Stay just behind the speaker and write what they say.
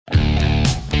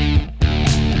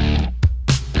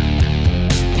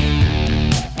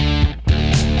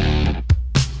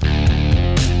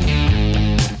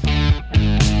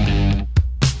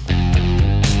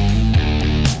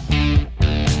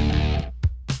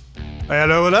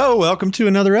Hello, hello. Welcome to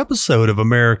another episode of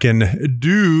American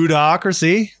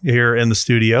Dudocracy here in the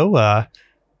studio.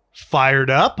 Fired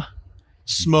up,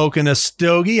 smoking a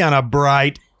stogie on a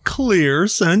bright, clear,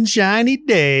 sunshiny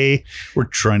day. We're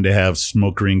trying to have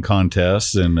smoke ring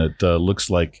contests, and it looks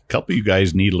like a couple of you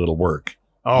guys need a little work.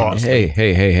 Oh,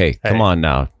 Hey. Come on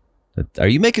now. Are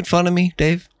you making fun of me,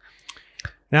 Dave?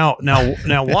 Now,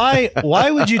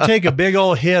 why would you take a big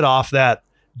old hit off that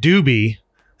doobie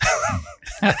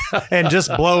and just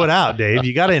blow it out, Dave?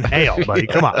 You got to inhale, buddy.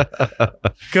 Come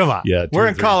on. Yeah, we're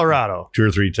in Colorado. 2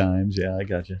 or 3 times. Yeah, I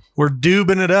got you. We're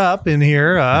doobing it up in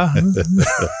here. I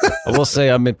will say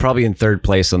I'm probably in third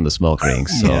place on the smoke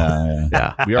rings. So.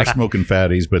 Yeah. We are smoking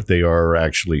fatties, but they are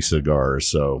actually cigars.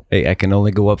 So hey, I can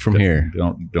only go up from here.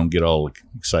 Don't get all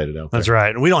excited out there. That's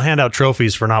right. And we don't hand out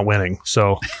trophies for not winning.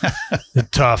 So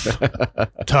tough.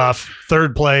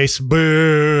 Third place.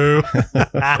 Boo.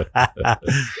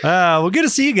 Well, good to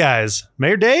see you guys.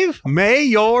 Mayor Dave. How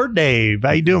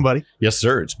you doing, buddy? Yes,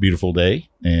 sir. It's a beautiful day,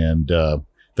 and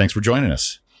thanks for joining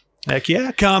us. Heck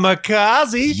yeah.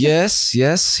 Kamikaze.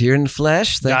 Yes. Here in the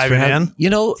flesh. Thanks Diving for having in. You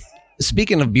know,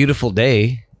 speaking of beautiful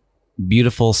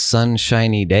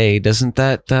sunshiny day, doesn't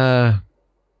that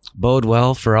bode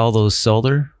well for all those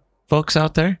solar folks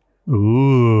out there?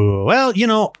 Ooh. Well,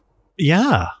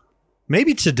 yeah.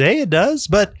 Maybe today it does,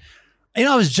 but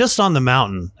I was just on the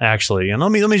mountain, actually. And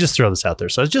let me just throw this out there.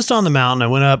 So I was just on the mountain. I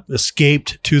went up,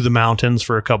 escaped to the mountains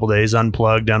for a couple days,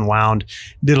 unplugged, unwound,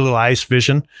 did a little ice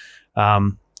fishing.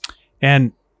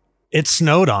 And it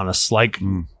snowed on us like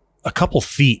a couple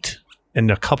feet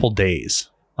in a couple days,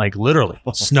 like literally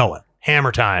snowing,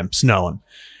 hammer time, snowing.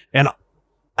 And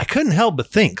I couldn't help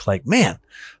but think, like, man,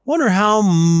 wonder how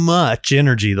much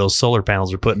energy those solar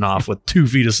panels are putting off with 2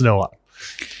 feet of snow on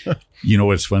them. You know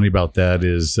what's funny about that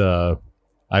is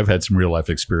I've had some real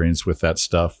life experience with that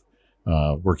stuff,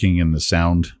 working in the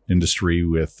sound industry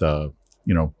with,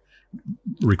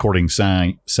 recording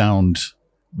sound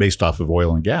based off of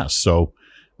oil and gas. So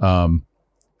a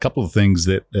couple of things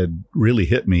that really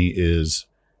hit me is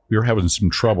we were having some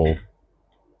trouble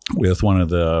with one of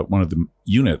the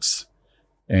units,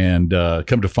 and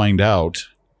come to find out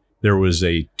there was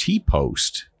a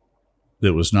T-post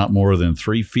that was not more than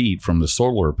 3 feet from the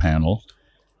solar panel,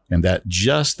 and that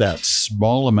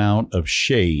small amount of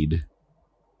shade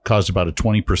caused about a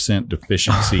 20%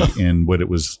 deficiency in what it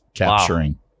was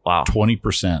capturing. Wow.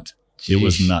 20%. It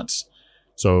was nuts.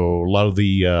 So a lot of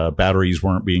the batteries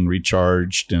weren't being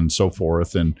recharged and so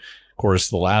forth. And of course,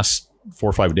 the last 4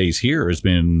 or 5 days here has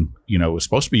been, it was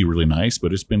supposed to be really nice,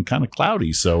 but it's been kind of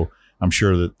cloudy. So I'm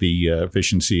sure that the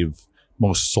efficiency of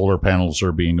most solar panels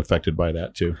are being affected by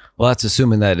that too. Well, that's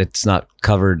assuming that it's not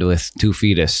covered with 2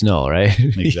 feet of snow, right?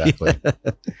 Exactly.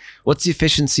 What's the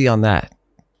efficiency on that,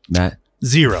 Matt?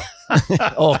 0.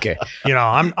 Okay.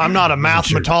 I'm not a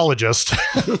mathematologist,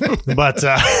 but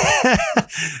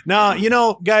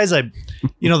no, guys,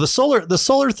 the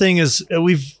solar thing is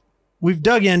we've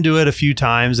dug into it a few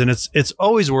times, and it's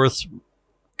always worth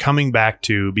coming back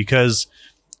to, because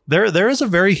there is a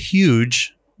very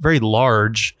huge, very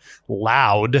large,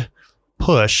 loud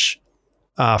push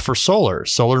for solar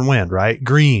and wind, right?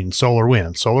 Green, solar,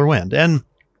 wind. And,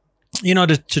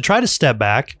 to try to step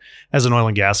back as an oil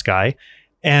and gas guy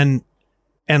and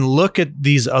look at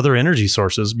these other energy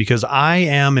sources, because I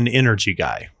am an energy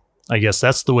guy. I guess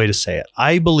that's the way to say it.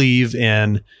 I believe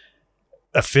in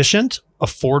efficient,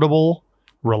 affordable,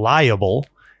 reliable,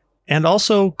 and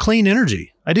also clean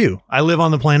energy. I do. I live on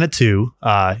the planet too.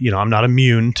 I'm not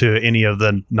immune to any of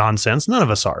the nonsense. None of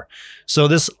us are. So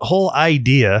this whole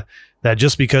idea that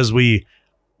just because we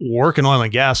work in oil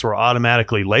and gas, we're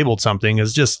automatically labeled something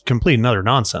is just complete and utter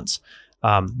nonsense.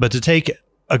 But to take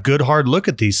a good hard look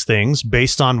at these things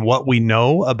based on what we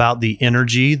know about the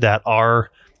energy that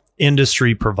our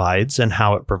industry provides and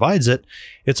how it provides it,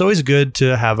 it's always good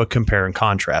to have a compare and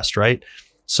contrast, right?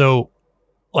 So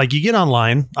like you get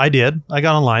online, I got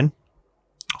online,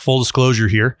 full disclosure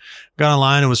here, got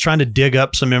online and was trying to dig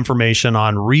up some information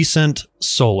on recent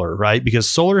solar, right? Because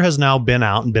solar has now been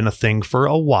out and been a thing for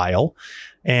a while,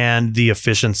 and the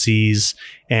efficiencies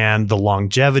and the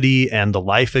longevity and the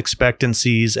life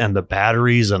expectancies and the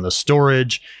batteries and the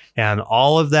storage and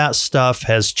all of that stuff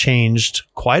has changed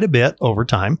quite a bit over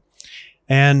time.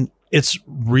 And it's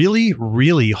really,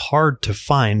 really hard to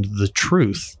find the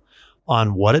truth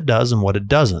on what it does and what it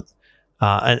doesn't.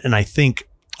 And I think,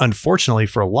 unfortunately,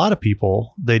 for a lot of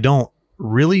people, they don't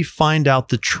really find out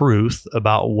the truth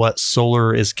about what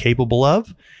solar is capable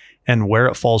of and where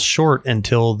it falls short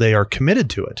until they are committed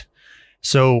to it.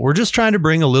 So we're just trying to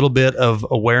bring a little bit of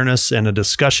awareness and a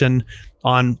discussion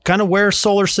on kind of where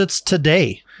solar sits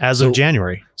today as of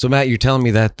January. So Matt, you're telling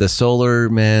me that the solar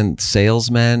man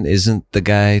salesman isn't the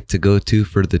guy to go to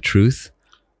for the truth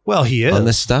Well, he is. on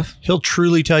this stuff? He'll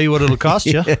truly tell you what it'll cost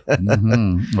you.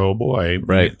 Oh boy.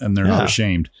 Right. And they're Yeah. not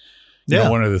ashamed. You know, Yeah.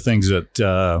 one of the things that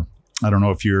I don't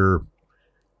know if you're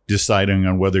deciding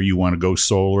on whether you want to go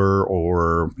solar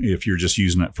or if you're just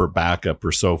using it for backup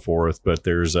or so forth, but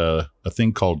there's a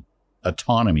thing called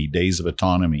autonomy, days of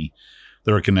autonomy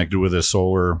that are connected with a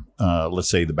solar, let's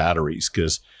say the batteries,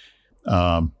 because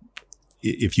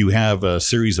if you have a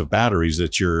series of batteries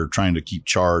that you're trying to keep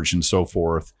charged and so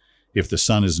forth, if the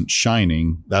sun isn't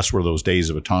shining, that's where those days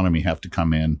of autonomy have to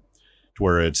come in, to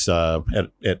where it's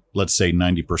at let's say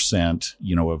 90%,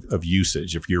 of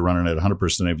usage. If you're running at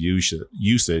 100% of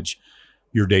usage,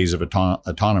 your days of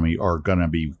autonomy are going to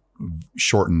be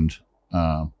shortened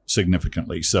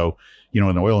significantly. So,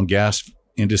 in the oil and gas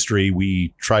industry,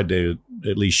 we tried to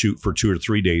at least shoot for 2 or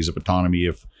 3 days of autonomy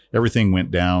if everything went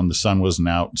down, the sun wasn't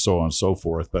out, and so on and so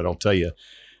forth. But I'll tell you,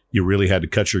 you really had to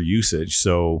cut your usage.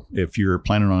 So if you're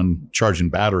planning on charging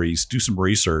batteries, do some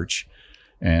research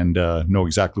and know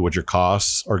exactly what your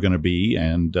costs are going to be.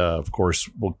 And of course,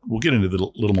 we'll get into the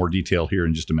little more detail here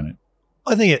in just a minute.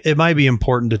 I think it might be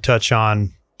important to touch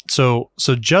on. So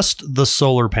just the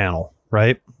solar panel,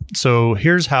 right? So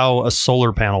here's how a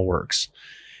solar panel works.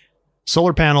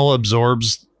 Solar panel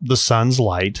absorbs the sun's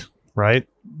light, right?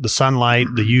 The sunlight,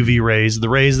 the UV rays, the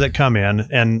rays that come in,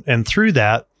 and through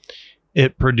that,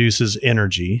 it produces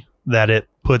energy that it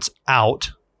puts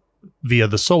out via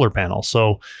the solar panel.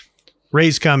 So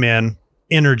rays come in,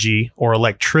 energy or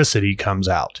electricity comes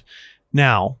out.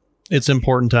 Now, it's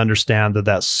important to understand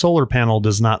that solar panel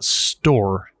does not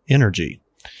store energy.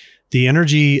 The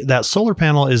energy, that solar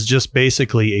panel is just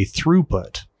basically a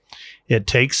throughput. It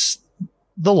takes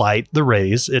the light, the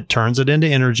rays, it turns it into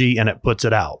energy and it puts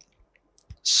it out.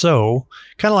 So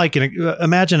kind of like,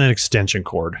 imagine an extension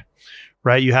cord,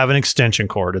 right? You have an extension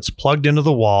cord. It's plugged into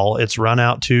the wall. It's run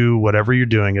out to whatever you're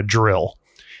doing, a drill.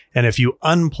 And if you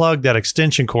unplug that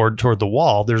extension cord toward the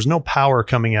wall, there's no power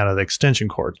coming out of the extension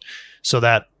cord. So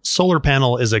that solar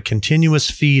panel is a continuous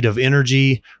feed of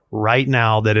energy right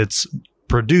now that it's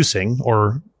producing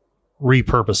or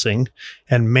repurposing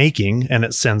and making, and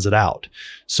it sends it out.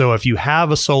 So if you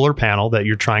have a solar panel that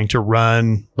you're trying to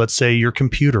run, let's say your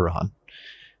computer on,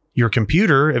 your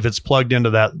computer, if it's plugged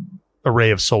into that array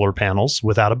of solar panels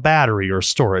without a battery or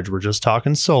storage, we're just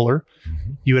talking solar,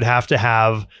 you would have to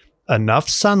have enough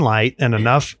sunlight and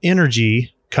enough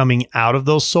energy coming out of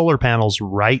those solar panels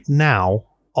right now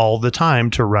all the time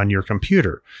to run your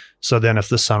computer. So then if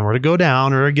the sun were to go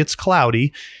down or it gets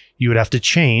cloudy, you would have to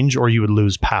change or you would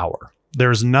lose power.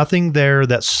 There's nothing there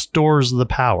that stores the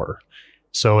power.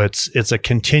 So it's a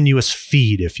continuous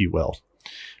feed, if you will.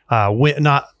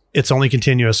 It's only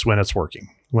continuous when it's working,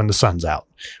 when the sun's out,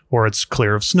 or it's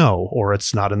clear of snow, or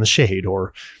it's not in the shade,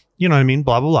 or you know what I mean?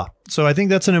 Blah, blah, blah. So I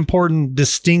think that's an important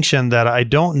distinction that I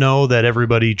don't know that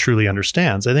everybody truly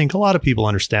understands. I think a lot of people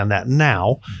understand that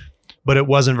now, but it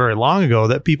wasn't very long ago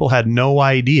that people had no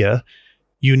idea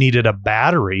you needed a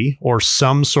battery or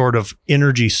some sort of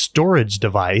energy storage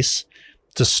device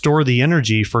to store the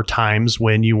energy for times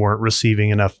when you weren't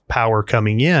receiving enough power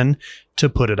coming in to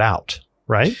put it out,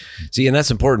 right? See, and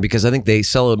that's important because I think they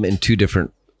sell them in two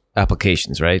different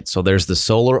applications, right? So there's the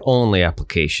solar only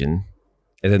application,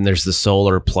 and then there's the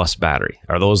solar plus battery.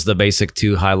 Are those the basic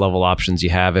two high level options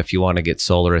you have if you want to get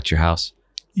solar at your house?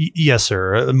 Yes,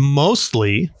 sir.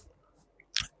 Mostly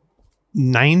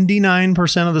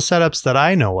 99% of the setups that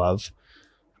I know of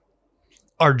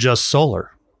are just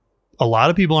solar. A lot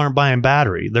of people aren't buying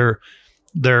battery.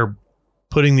 They're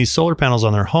putting these solar panels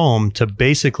on their home to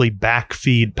basically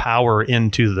backfeed power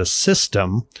into the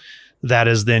system that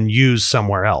is then used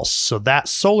somewhere else. So that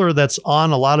solar that's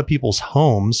on a lot of people's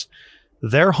homes,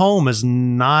 their home is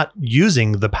not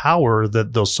using the power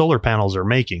that those solar panels are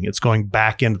making. It's going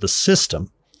back into the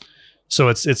system. So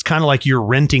it's kind of like you're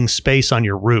renting space on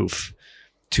your roof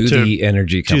to the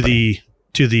energy company.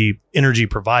 to the energy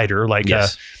provider, like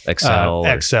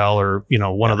Xcel or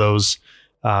one of those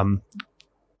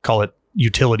call it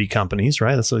utility companies,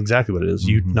 right? That's exactly what it is.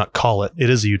 You not call it. It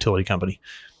is a utility company.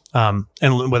 And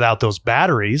without those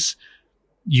batteries,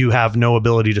 you have no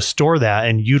ability to store that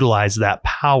and utilize that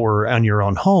power on your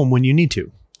own home when you need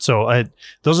to. So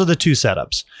those are the two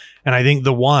setups. And I think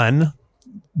the one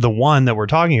that we're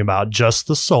talking about, just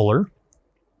the solar,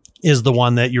 is the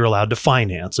one that you're allowed to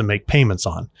finance and make payments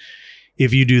on.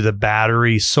 If you do the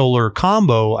battery solar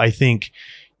combo, I think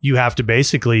you have to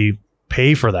basically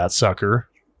pay for that sucker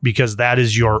because that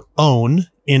is your own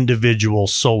individual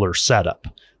solar setup.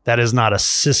 That is not a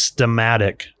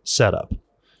systematic setup.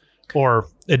 or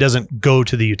it doesn't go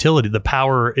to the utility. The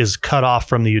power is cut off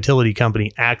from the utility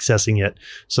company accessing it.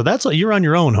 So you're on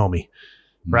your own, homie,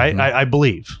 right? Mhm. I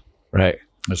believe. Right.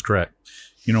 That's correct.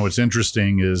 You know, what's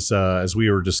interesting is as we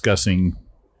were discussing,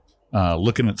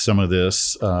 looking at some of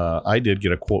this, I did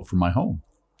get a quote from my home.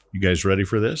 You guys ready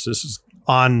for this? This is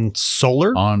On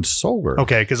solar? on solar.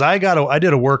 Okay, because I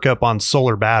did a workup on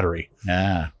solar battery.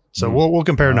 Ah. So we'll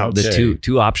compare Oh, notes. The Okay.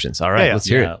 two options. All right, Yeah, let's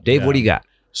hear yeah, it. Dave, what yeah. do you got?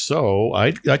 So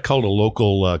I called a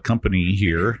local company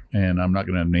here, and I'm not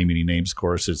going to name any names. Of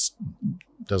course, it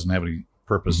doesn't have any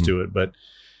purpose to it. But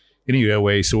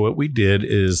anyway, so what we did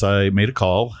is I made a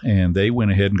call, and they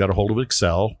went ahead and got a hold of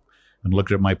Excel and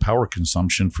looked at my power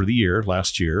consumption for the year,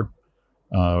 last year,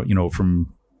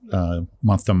 from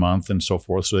month to month and so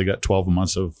forth. So they got 12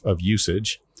 months of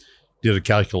usage, did a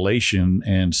calculation,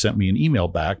 and sent me an email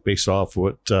back based off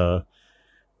what the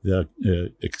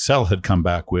Excel had come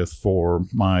back with for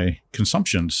my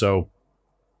consumption. So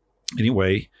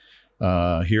anyway,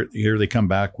 here they come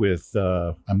back with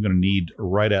I'm going to need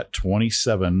right at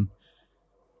 27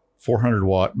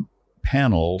 400-watt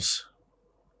panels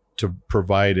to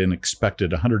provide an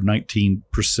expected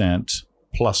 119%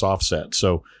 plus offset.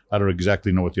 So I don't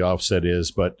exactly know what the offset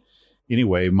is, but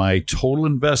anyway, my total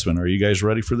investment, are you guys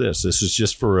ready for this? This is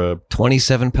just for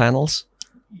 27 panels.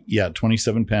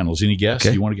 27 panels. Any guess?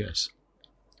 Okay. You want to guess?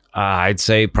 I'd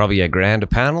say probably $1,000 a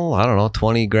panel. I don't know,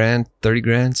 20 grand, 30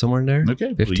 grand, somewhere in there.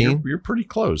 Okay. 15? Well, you're pretty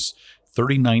close.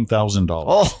 $39,000.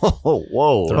 Oh,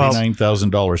 whoa.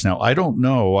 $39,000. Now, I don't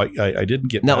know. I didn't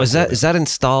get Now, back is to that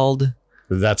installed?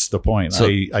 That's the point. So-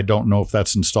 I don't know if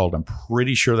that's installed. I'm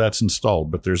pretty sure that's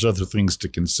installed, but there's other things to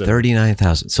consider.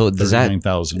 39,000. So does that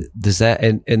 39,000.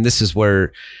 and this is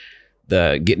where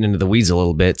the getting into the weeds a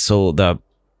little bit. So the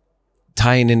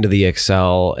tying into the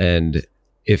Excel, and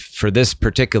if for this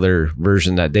particular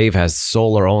version that Dave has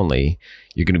solar only,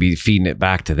 you're going to be feeding it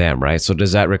back to them, right? So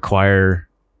does that require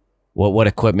what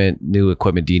new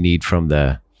equipment do you need from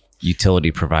the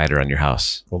utility provider on your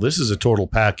house? Well, this is a total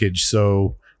package.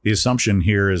 So the assumption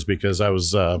here is because I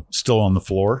was still on the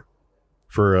floor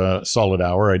for a solid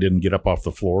hour. I didn't get up off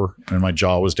the floor, and my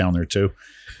jaw was down there too.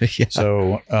 Yeah.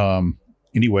 So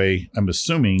anyway, I'm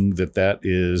assuming that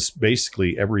is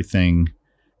basically everything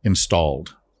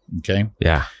installed. Okay.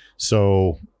 Yeah.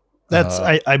 So That's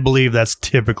I believe that's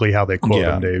typically how they quote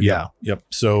them, Dave. Yeah. Yep.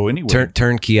 So anyway,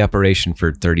 Turnkey operation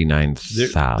for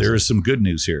 39,000. there is some good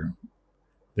news here.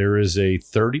 There is a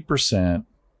 30%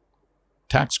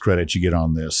 tax credit you get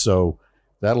on this. So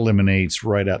that eliminates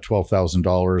right at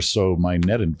 $12,000. So my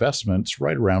net investment's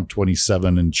right around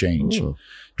 27 and change, Ooh.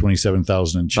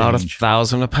 27,000 and change. About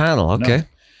 $1,000 a panel. Okay. No.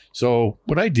 So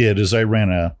what I did is I ran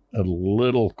a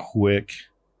little quick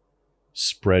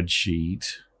spreadsheet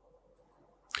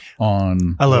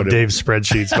on. I love Dave's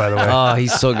spreadsheets, by the way. Oh,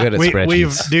 he's so good at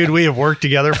spreadsheets. we have worked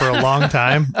together for a long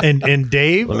time. And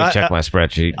Dave, Let me check my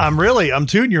spreadsheet. I'm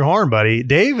tooting your horn, buddy.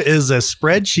 Dave is a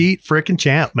spreadsheet freaking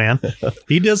champ, man.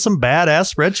 He does some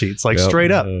badass spreadsheets, like Yep.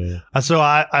 straight up. So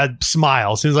I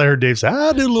smile as soon as I heard Dave say,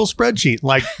 I did a little spreadsheet.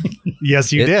 Like,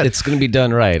 yes, you did. It's going to be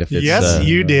done right. If it's, Yes,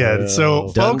 you did.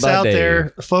 So done folks by out Dave.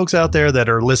 there that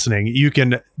are listening, you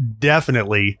can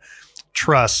definitely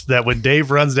trust that when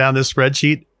Dave runs down this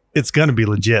spreadsheet, it's going to be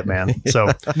legit, man. So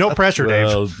no pressure,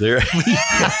 Well,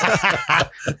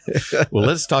 well,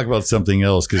 let's talk about something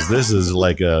else, because this is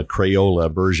like a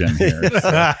Crayola version here.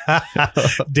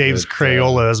 Dave. Dave's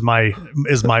Crayola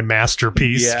is my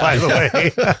masterpiece, Yeah. by the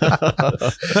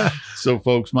way. So,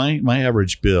 folks, my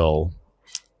average bill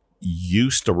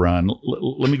used to run.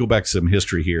 Let me go back to some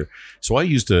history here. So, I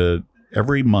used to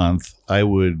every month I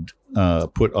would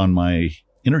put on my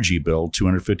energy bill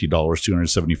 $250,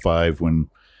 $275 when,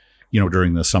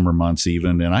 during the summer months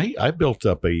even, and I built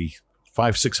up a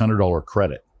 $500-$600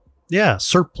 credit. Yeah,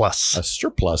 surplus. A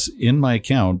surplus in my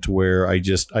account where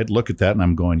I'd look at that and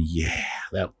I'm going, yeah,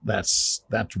 that's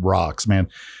rocks, man.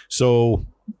 So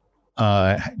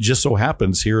just so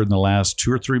happens here in the last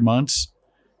 2 or 3 months,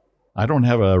 I don't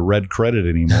have a red credit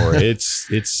anymore. It's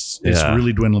Yeah.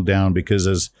 really dwindled down, because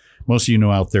as most of you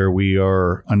know out there, we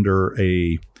are under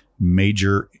a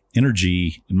major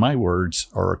energy, in my words,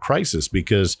 or a crisis,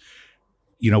 because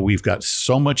we've got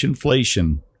so much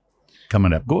inflation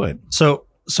coming up. Go ahead. So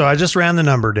I just ran the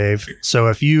number, Dave. So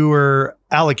if you were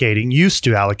used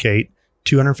to allocate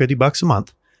 $250 a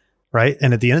month, right?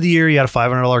 And at the end of the year, you had a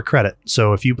 $500 credit.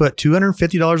 So if you put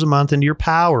 $250 a month into your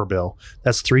power bill,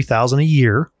 that's $3,000 a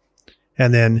year.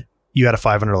 And then you had a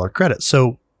 $500 credit.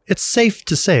 So it's safe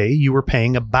to say you were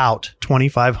paying about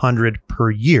 $2,500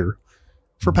 per year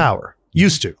for power.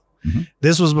 Used to. Mhm.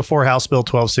 This was before House Bill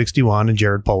 1261 and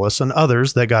Jared Polis and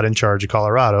others that got in charge of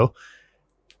Colorado.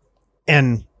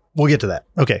 And we'll get to that.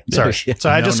 Okay, sorry. Yeah. So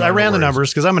I ran the worries. numbers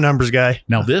because I'm a numbers guy.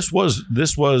 Now this was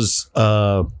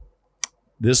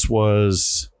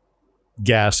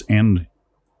gas and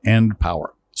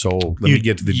power. So let me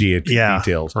get to the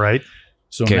details. Right.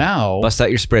 So Okay, now bust out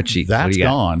your spreadsheet. What do that's you got?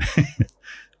 gone.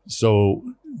 So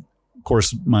of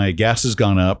course my gas has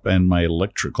gone up and my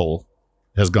electrical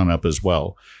has gone up as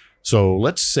well. So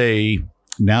let's say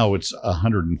now it's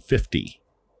 150.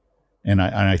 And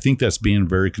I think that's being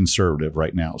very conservative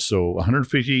right now. So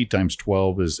 150 times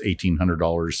 12 is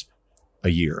 $1,800 a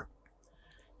year.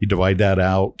 You divide that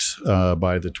out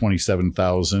by the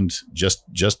 27,000, just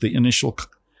the initial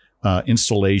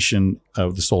installation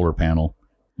of the solar panel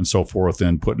and so forth,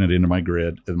 and putting it into my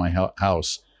grid in my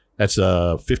house. That's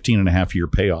a 15 and a half year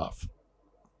payoff.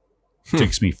 It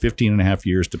takes me 15 and a half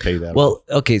years to pay that off. Well,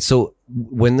 okay. So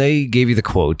when they gave you the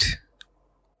quote,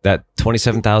 that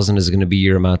 27,000 is going to be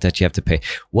your amount that you have to pay.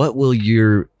 What will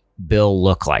your bill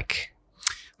look like?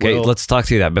 Okay, Well- let's talk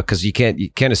through that, because you can't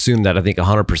assume that I think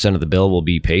 100% of the bill will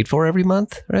be paid for every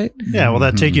month, right? Yeah. Will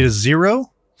that take you to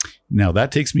zero? Now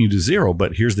that takes me to zero,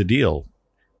 but here's the deal.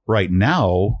 Right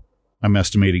now, I'm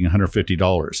estimating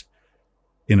 $150.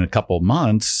 In a couple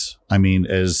months, I mean,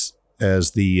 as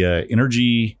the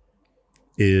energy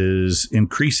is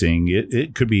increasing,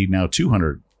 it could be now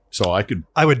 200. So I could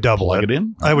I would double plug it. it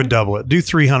in. I would double it. Do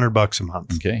 $300 a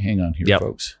month. Okay, hang on here, Yep.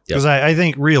 folks. Because I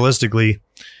think realistically,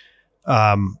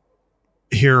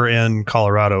 here in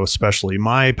Colorado, especially,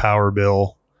 my power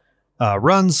bill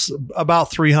runs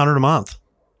about $300 a month,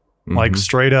 like Mhm.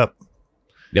 straight up.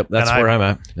 Yep, that's and where I'm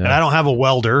at. And Yeah. I don't have a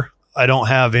welder. I don't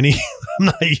have any. I'm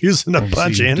not using a Oh,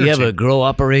 bunch see, of Do energy. you have a grow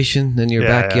operation in your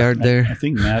Yeah, backyard I there?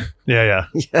 think Matt yeah.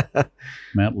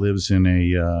 Matt lives in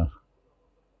a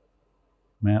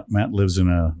Matt lives in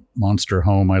a monster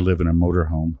home. I live in a motor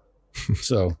home.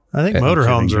 So I think Okay.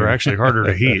 motorhomes Kidding are you. actually harder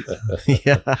to heat.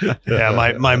 Yeah.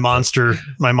 Yeah, my monster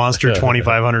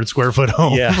 2,500 square foot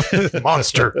home. Yeah.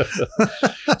 Monster.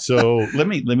 so let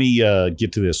me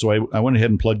get to this. So I went ahead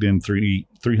and plugged in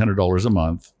 $300 a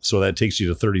month. So that takes you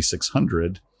to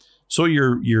 3,600. So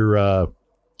your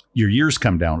years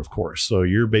come down, of course. So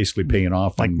you're basically paying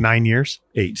off Like in 9 years.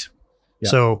 8. Yeah.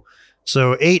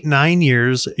 So 9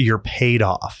 years, you're paid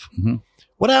off. Mhm.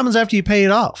 What happens after you pay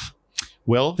it off?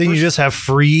 Well, Then you just have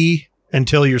free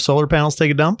until your solar panels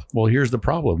take a dump? well, here's the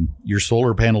problem. Your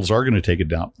solar panels are going to take a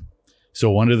dump.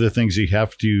 So one of the things you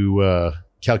have to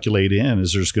calculate in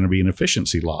is there's going to be an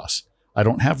efficiency loss. I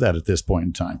don't have that at this point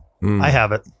in time. Mm. I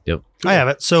have it. Yep. I have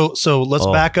it. So let's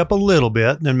Oh. back up a little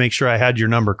bit and make sure I had your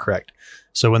number correct.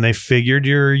 So when they figured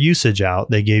your usage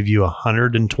out, they gave you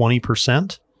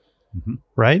 120%, Mhm.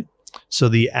 right? So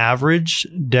the average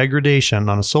degradation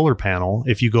on a solar panel,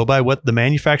 if you go by what the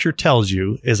manufacturer tells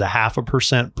you, is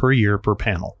 0.5% per year per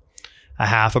panel.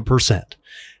 0.5%.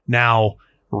 Now,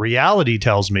 reality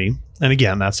tells me, and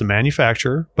again, that's a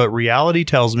manufacturer, but reality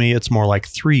tells me it's more like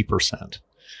 3%.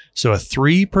 So a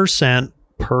 3%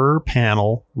 per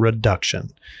panel reduction.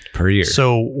 Per year.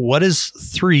 So what is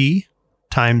 3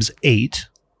 times 8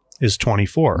 is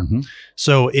 24. Mhm.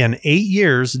 So in 8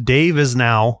 years, Dave is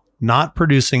now not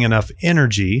producing enough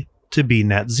energy to be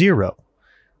net zero.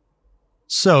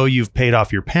 So you've paid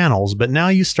off your panels, but now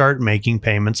you start making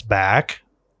payments back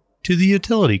to the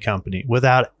utility company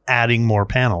without adding more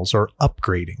panels or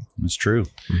upgrading. That's true.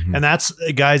 Mhm. And that's,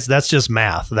 guys, that's just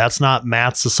math. That's not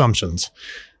Matt's assumptions.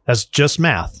 That's just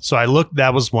math. So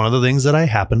that was one of the things that I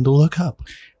happened to look up.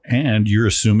 And you're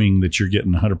assuming that you're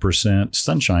getting 100%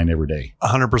 sunshine every day.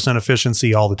 100%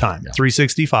 efficiency all the time, Yeah.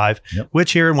 365, Yep.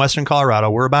 which here in Western Colorado,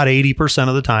 we're about 80%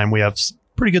 of the time we have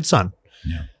pretty good sun.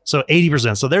 Yeah. So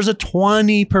 80%. So there's a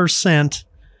 20%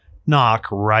 knock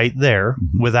right there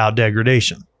Mhm. without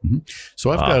degradation.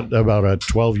 So I've Wow. got about a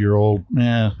 12-year-old,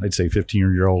 I'd say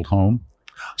 15-year-old home.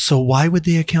 So why would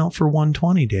they account for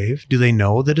 120, Dave? Do they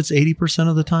know that it's 80%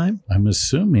 of the time? I'm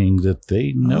assuming that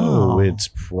they know Oh. it's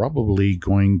probably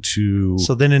going to.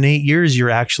 So then in 8 years,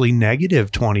 you're actually negative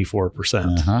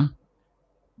 24%. Uh-huh.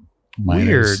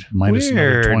 Weird. Minus another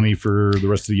Weird. 20 for the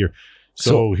rest of the year.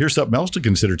 So here's something else to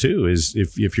consider too: is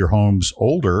if your home's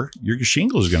older, your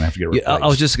shingles are going to have to get replaced. Yeah, I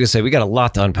was just gonna say we got a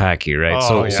lot to unpack here, right?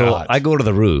 Oh, so yeah. I go to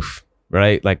the roof,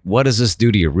 right? Like, what does this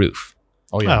do to your roof?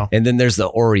 oh yeah, Oh. And then there's the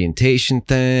orientation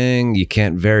thing. You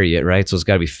can't vary it, right? So it's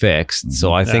got to be fixed.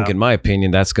 So I think, Yeah. in my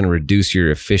opinion, that's going to reduce your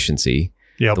efficiency.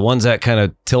 Yep. The ones that kind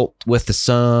of tilt with the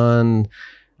sun,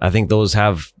 I think those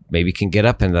maybe can get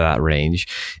up into that range.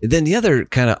 And then the other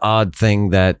kind of odd thing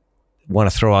that I want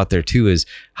to throw out there too is,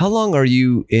 how long are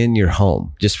you in your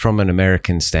home, just from an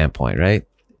American standpoint, right?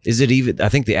 Is it even? I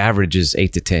think the average is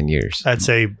 8 to 10 years. I'd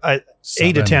say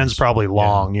 8 to 10 is probably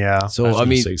long. Yeah. So was I gonna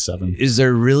mean, say 7. is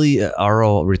there really a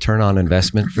RO return on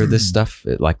investment for this stuff?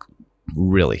 Like,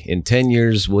 really, in 10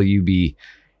 years, will you be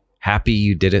happy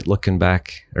you did it looking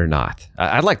back or not?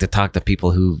 I'd like to talk to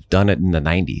people who've done it in the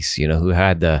 90s, who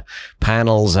had the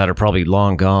panels that are probably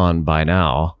long gone by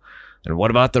now. And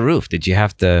what about the roof? Did you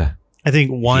have to, I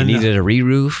think you one. needed a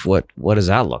re-roof? What does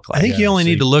that look like? I think you only see.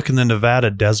 need to look in the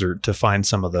Nevada desert to find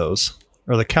some of those,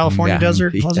 or the California Yeah.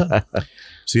 desert. Was it?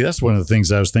 See, that's one of the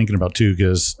things I was thinking about too,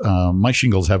 because my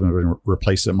shingles haven't been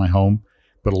replaced at my home,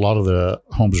 but a lot of the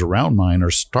homes around mine are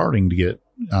starting to get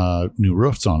new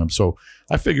roofs on them. So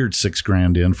I figured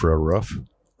 $6,000 in for a roof,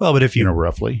 Well, but if you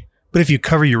roughly. but if you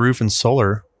cover your roof in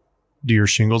solar, do your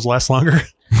shingles last longer?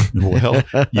 Well,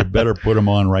 you better put them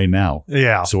on right now.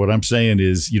 Yeah. So what I'm saying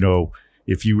is,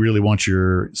 if you really want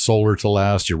your solar to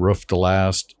last, your roof to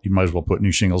last, you might as well put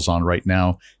new shingles on right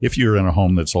now. If you're in a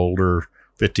home that's older,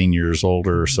 15 years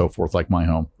older or so forth, like my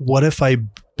home. What if I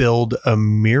build a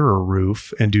mirror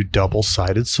roof and do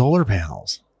double-sided solar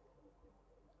panels?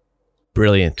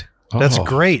 Brilliant. That's Oh,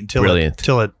 great Brilliant.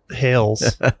 till it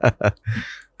hails.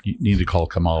 You need to call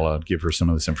Kamala and give her some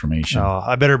of this information. Oh,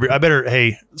 I better.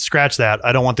 Hey, scratch that.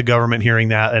 I don't want the government hearing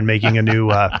that and making a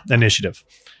new initiative.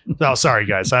 No, sorry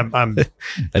guys. I'm New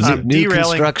derailing.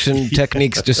 construction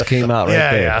techniques just came out right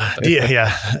there.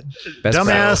 yeah. Best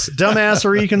practice. Dumbass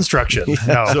reconstruction.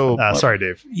 No, So- sorry,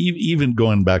 Dave. Even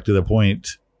going back to the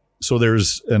point, so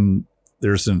there's an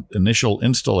initial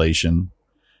installation.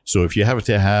 So if you have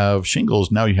to have shingles,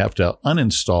 now you have to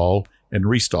uninstall and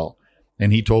restall.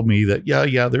 And he told me that,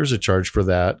 yeah, there's a charge for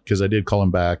that, because I did call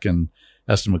him back and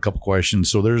asked him a couple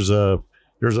questions. So there's a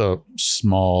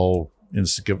small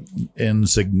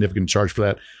insignificant charge for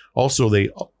that. Also,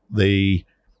 they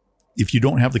if you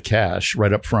don't have the cash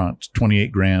right up front,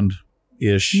 $28,000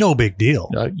 ish. No big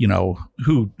deal.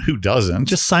 Who doesn't?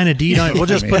 Just sign a deed on. We'll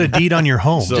just put a deed on your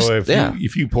home. So Just-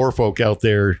 if you poor folk out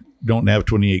there don't have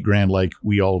 $28,000 like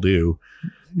we all do,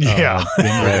 yeah.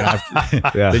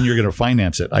 then you're going to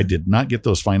finance it. I did not get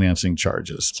those financing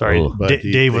charges. Sorry, Oh. But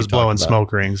Dave was they blowing talked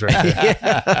smoke rings right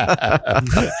there.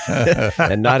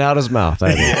 And not out his mouth.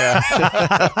 I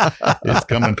think. It's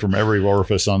coming from every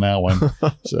orifice on that one.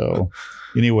 So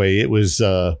anyway, it was,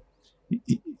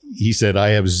 he said, I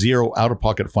have 0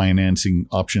 out-of-pocket financing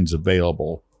options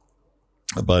available,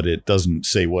 but it doesn't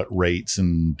say what rates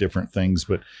and different things.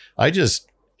 But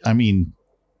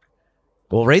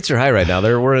Well, rates are high right now.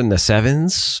 We're in the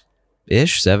 7s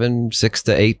ish, 6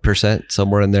 to 8%,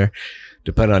 somewhere in there,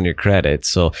 depending on your credit.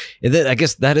 So and then I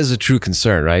guess that is a true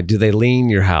concern, right? Do they lien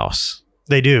your house?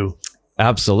 They do.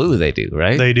 Absolutely, they do,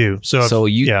 right? They do. So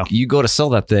you go to sell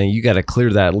that thing, you got to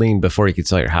clear that lien before you can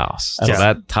sell your house. So Yeah.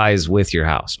 that ties with your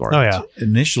house mortgage. Oh yeah.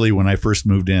 initially when I first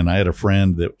moved in, I had a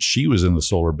friend that she was in the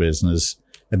solar business,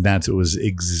 and it was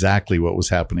exactly what was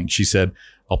happening. She said,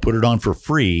 I'll put it on for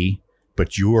free,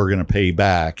 but you are going to pay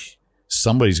back.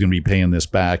 Somebody's going to be paying this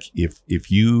back.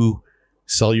 If you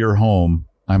sell your home,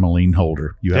 I'm a lien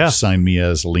holder. You have Yeah. to sign me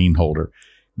as a lien holder.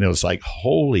 And it was like,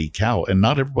 holy cow. And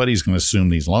not everybody's going to assume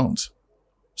these loans.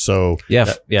 So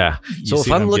Yeah. Yeah. you So if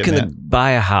see what I'm looking getting to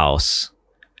buy a house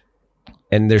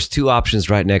and there's 2 options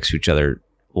right next to each other,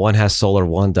 one has solar,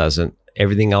 one doesn't.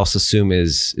 Everything else assume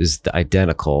is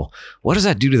identical. What does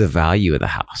that do to the value of the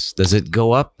house? Does it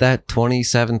go up that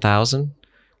 $27,000?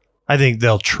 I think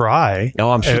they'll try.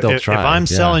 Oh, I'm sure they'll try. If I'm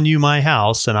Yeah. selling you my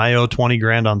house and I owe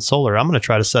 $20,000 on solar, I'm going to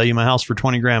try to sell you my house for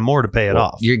 $20,000 more to pay it Well,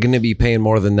 off. You're going to be paying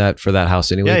more than that for that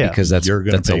house anyway, Yeah. because that's You're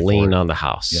gonna a pay for lien it. on the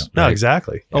house. Yeah. No, right?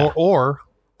 exactly. Yeah. Or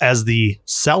as the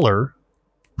seller,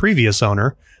 previous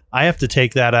owner, I have to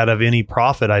take that out of any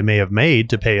profit I may have made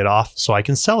to pay it off so I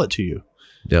can sell it to you.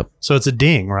 Yep. So it's a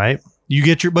ding, right? You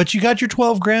got your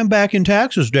 $12,000 back in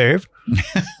taxes, Dave,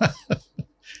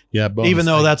 Yeah. bonus. even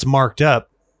though that's marked up.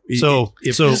 So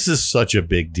if this is such a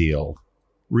big deal,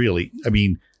 really, I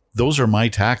mean, those are my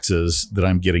taxes that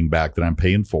I'm getting back that I'm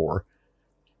paying for.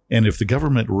 And if the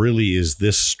government really is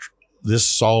this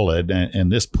solid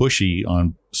and this pushy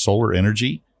on solar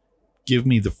energy, give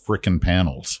me the frickin'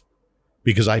 panels,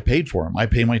 because I paid for them. I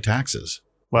pay my taxes.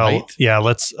 Well, right? yeah,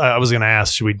 I was going to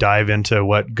ask, should we dive into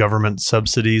what government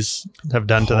subsidies have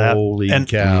done to that? Holy And-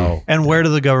 cow. And where do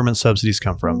the government subsidies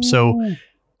come from? So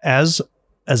as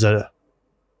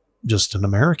just an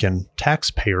American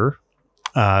taxpayer,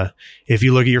 if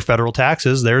you look at your federal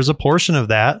taxes, there's a portion of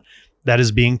that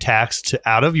is being taxed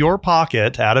out of your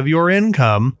pocket, out of your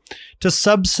income, to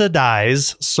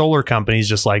subsidize solar companies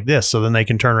just like this. So then they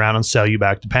can turn around and sell you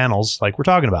back the panels like we're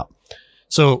talking about.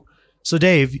 So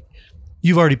Dave,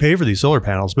 you've already paid for these solar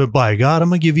panels, but by God, I'm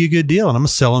going to give you a good deal and I'm going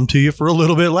to sell them to you for a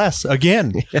little bit less.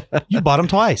 Again, you bought them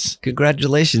twice,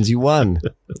 Congratulations, you won.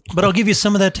 but I'll give you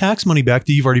some of that tax money back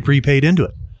that you've already prepaid into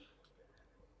it.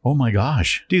 Oh my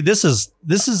gosh. Dude, this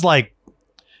is like,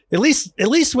 at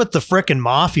least with the frickin'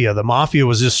 mafia, the mafia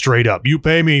was just straight up. You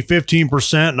pay me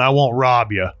 15% and I won't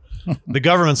rob you. The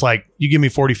government's like, you give me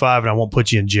 45 and I won't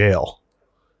put you in jail.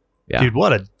 Yeah. Dude,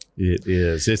 what a It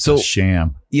is. It's So- a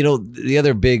sham. You know, the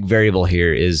other big variable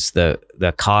here is the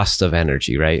cost of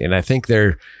energy, right? And I think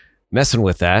they're messing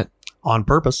with that on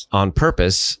purpose. on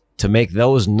purpose to make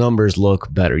those numbers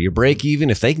look better. Your break even,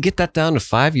 if they can get that down to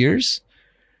 5 years,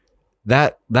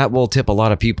 that will tip a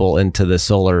lot of people into the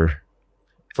solar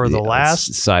For the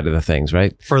last side of the things,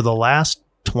 right?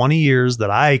 20 years that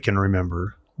I can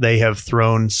remember, they have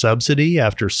thrown subsidy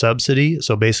after subsidy.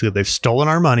 So basically, they've stolen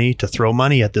our money to throw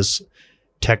money at this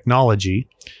technology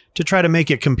to try to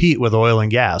make it compete with oil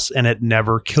and gas, and it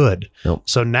never could. Nope.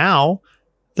 So now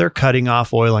they're cutting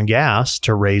off oil and gas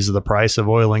to raise the price of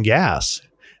oil and gas.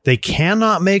 They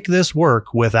cannot make this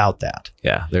work without that.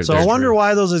 Yeah. So I wonder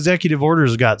why those executive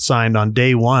orders got signed on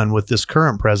day one with this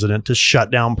current president to shut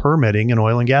down permitting in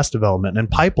oil and gas development and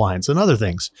pipelines and other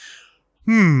things.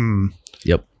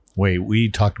 Yep. Wait, we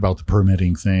talked about the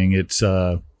permitting thing. It's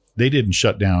they didn't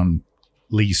shut down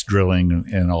lease drilling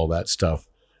and all that stuff,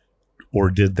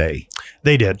 or did they?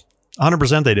 They did.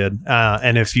 100% they did.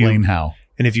 And if Explain how.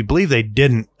 you believe they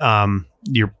didn't,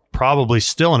 you're probably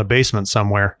still in a basement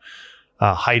somewhere,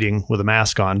 hiding with a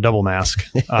mask on, double mask,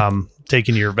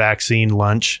 taking your vaccine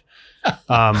lunch.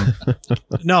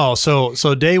 No,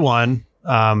 so day one,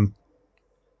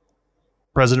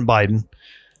 President Biden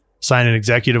signed an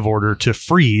executive order to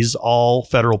freeze all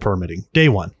federal permitting, day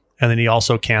one. And then he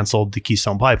also canceled the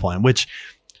Keystone Pipeline, which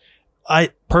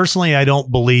I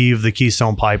don't believe the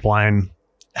Keystone Pipeline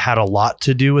had a lot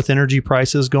to do with energy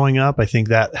prices going up. I think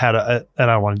that had and I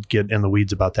don't want to get in the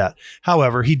weeds about that.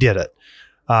 However, he did it.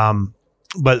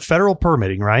 But federal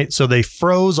permitting, right? So they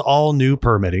froze all new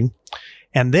permitting.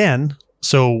 And then,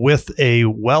 so with a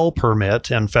well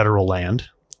permit and federal land,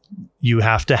 you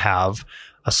have to have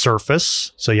a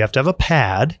surface. So you have to have a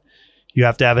pad. You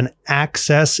have to have an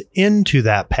access into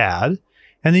that pad.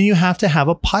 And then you have to have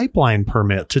a pipeline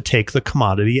permit to take the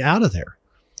commodity out of there.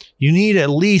 You need at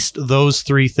least those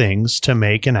three things to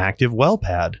make an active well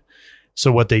pad.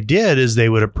 So what they did is they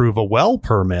would approve a well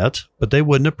permit, but they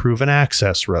wouldn't approve an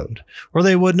access road, or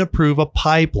they wouldn't approve a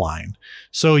pipeline.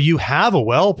 So you have a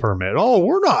well permit. Oh,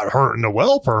 we're not hurting the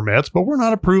well permits, but we're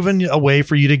not approving a way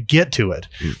for you to get to it.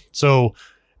 So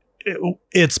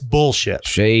it's bullshit.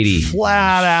 Shady.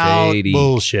 Flat out Shady.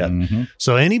 bullshit. Mhm.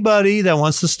 So anybody that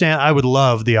wants to stand, I would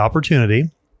love the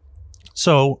opportunity.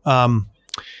 So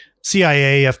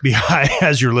CIA, FBI,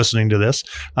 as you're listening to this,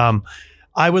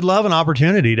 I would love an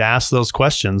opportunity to ask those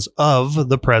questions of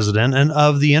the president and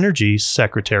of the energy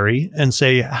secretary and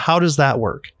say, how does that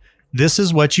work? This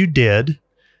is what you did,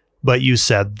 but you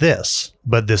said this,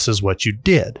 but this is what you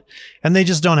did. And they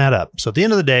just don't add up. So at the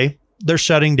end of the day, they're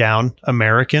shutting down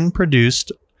American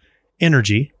produced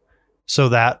energy. So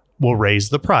that will raise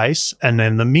the price. And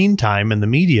in the meantime, in the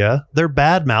media, they're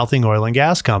bad mouthing oil and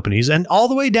gas companies, and all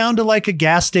the way down to like a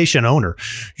gas station owner.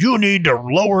 You need to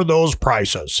lower those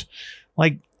prices.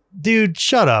 Like, dude,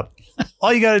 shut up.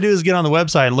 All you got to do is get on the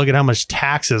website and look at how much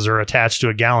taxes are attached to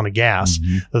a gallon of gas.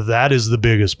 Mhm. That is the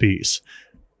biggest piece.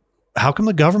 How come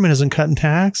the government isn't cutting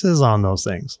taxes on those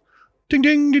things? Ding,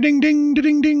 ding, ding, ding, ding,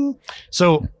 ding, ding.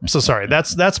 So sorry.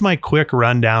 That's my quick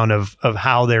rundown of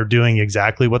how they're doing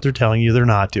exactly what they're telling you they're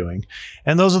not doing.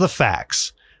 And those are the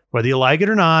facts. Whether you like it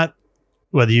or not,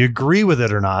 whether you agree with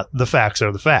it or not, the facts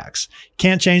are the facts.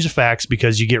 Can't change the facts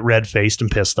because you get red-faced and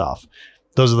pissed off.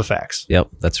 Those are the facts. Yep,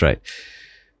 that's right.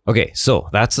 Okay, so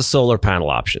that's the solar panel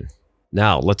option.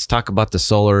 Now let's talk about the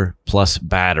solar plus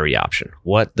battery option.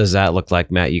 What does that look like,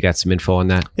 Matt? You got some info on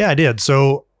that? Yeah, I did.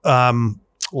 So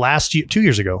last year, 2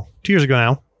 years ago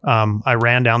now, I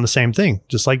ran down the same thing,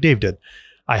 just like Dave did.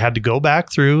 I had to go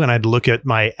back through and I'd look at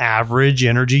my average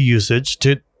energy usage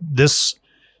to this.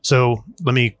 So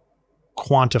let me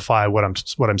quantify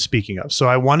what I'm speaking of. So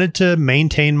I wanted to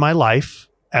maintain my life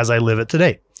as I live it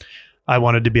today. I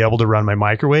wanted to be able to run my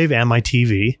microwave and my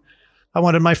TV. I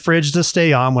wanted my fridge to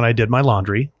stay on when I did my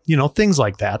laundry, things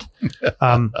like that.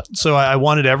 So I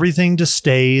wanted everything to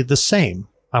stay the same.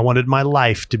 I wanted my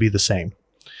life to be the same.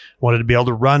 I wanted to be able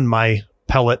to run my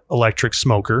pellet electric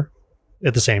smoker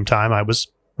at the same time I was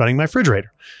running my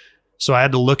refrigerator. So I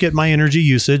had to look at my energy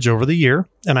usage over the year,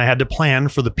 and I had to plan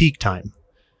for the peak time.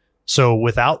 So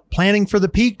without planning for the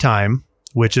peak time,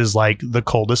 which is like the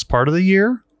coldest part of the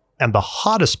year and the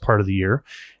hottest part of the year,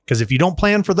 Because if you don't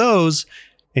plan for those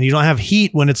and you don't have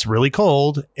heat when it's really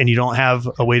cold and you don't have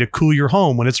a way to cool your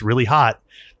home when it's really hot,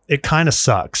 it kind of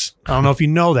sucks. I don't know if you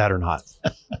know that or not,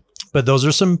 but those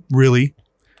are some really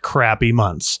crappy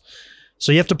months.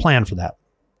 So you have to plan for that.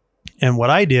 And what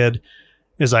I did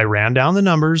is I ran down the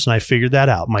numbers and I figured that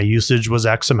out. My usage was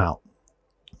X amount.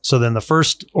 So then the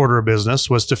first order of business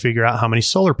was to figure out how many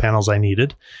solar panels I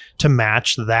needed to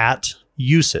match that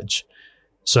usage.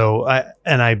 So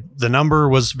the number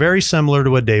was very similar to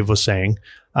what Dave was saying.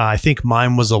 I think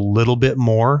mine was a little bit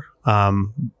more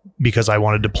because I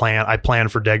wanted to plan. I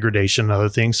planned for degradation and other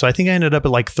things. So I think I ended up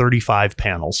at like 35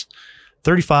 panels,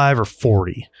 35 or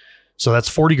 40. So that's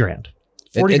 40 grand.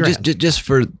 40 and grand. Just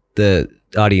for the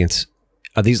audience,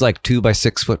 are these like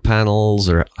 2x6 foot panels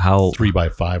or how?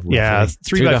 3x5. Roughly. Yeah,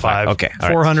 3x5. Okay. All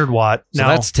right. 400 watt. So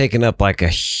that's taking up like a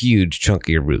huge chunk of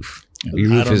your roof.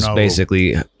 Your roof is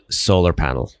basically solar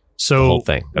panel. So the whole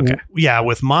thing. Okay.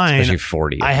 With mine, especially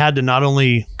 40. I had to not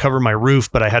only cover my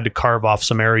roof, but I had to carve off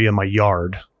some area in my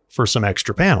yard for some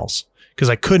extra panels because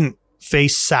I couldn't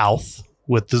face south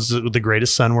with the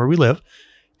greatest sun where we live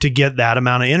to get that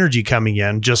amount of energy coming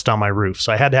in just on my roof.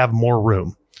 So I had to have more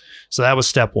room. So that was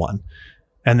step one.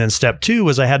 And then step two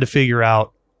was I had to figure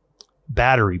out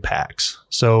battery packs.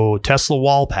 So Tesla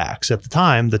wall packs. At the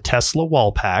time, the Tesla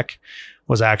wall pack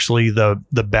was actually the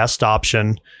best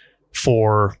option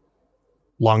for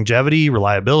longevity,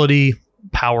 reliability,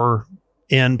 power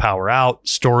in, power out,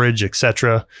 storage,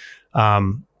 etc.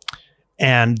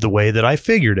 And the way that I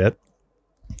figured it,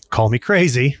 call me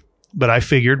crazy, but I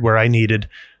figured where I needed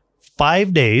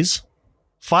 5 days,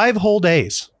 5 whole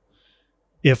days.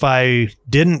 If I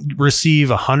didn't receive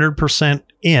 100%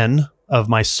 in of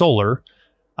my solar,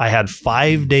 I had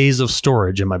 5 days of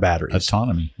storage in my batteries.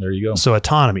 Autonomy. There you go. So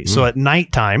autonomy. So at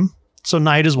nighttime, so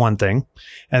night is one thing.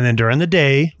 And then during the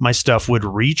day, my stuff would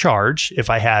recharge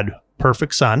if I had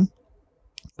perfect sun,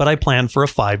 but I planned for a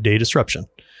 5-day disruption.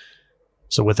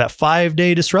 So with that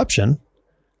 5-day disruption,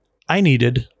 I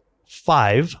needed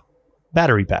 5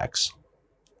 battery packs,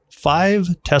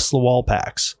 5 Tesla wall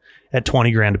packs at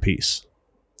 20 grand a piece.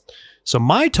 So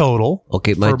my total.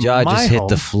 Okay, my jaw just hit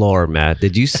the floor, Matt.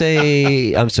 Did you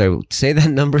say, I'm sorry, say that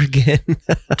number again?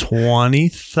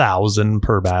 20,000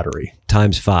 per battery.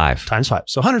 Times 5. Times 5.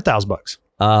 So $100,000.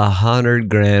 100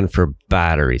 grand for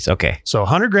batteries. Okay. So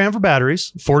 100 grand for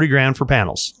batteries, 40 grand for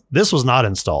panels. This was not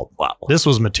installed. Wow. This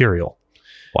was material.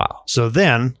 Wow. So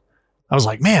then I was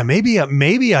like, man,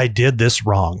 maybe I did this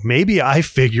wrong. Maybe I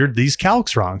figured these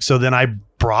calcs wrong. So then I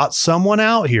brought someone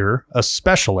out here, a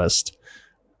specialist,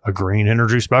 a green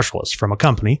energy specialist from a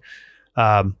company,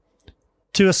 to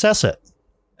assess it.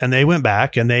 And they went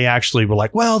back and they actually were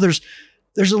like, well, there's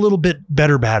a little bit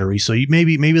better battery. So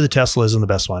maybe the Tesla isn't the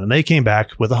best one. And they came back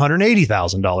with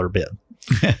 $180,000 bid.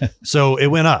 So it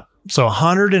went up. So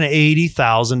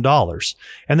 $180,000.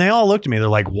 And they all looked at me. They're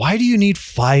like, why do you need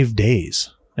 5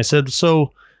 days? I said,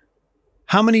 so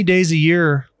how many days a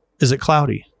year is it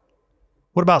cloudy?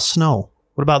 What about snow?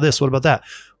 What about this? What about that?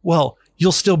 Well,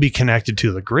 you'll still be connected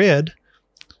to the grid.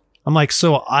 I'm like,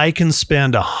 so I can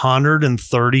spend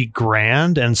 130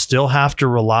 grand and still have to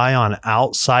rely on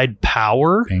outside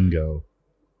power? Bingo.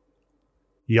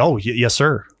 Yo, yes,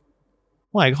 sir.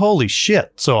 I'm like, holy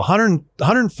shit. So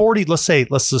 140, let's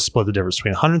just split the difference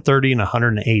between 130 and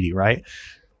 180, right?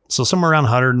 So somewhere around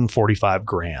 145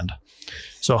 grand.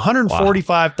 So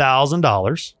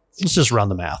 $145,000. Let's just run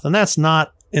the math. And that's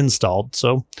not installed.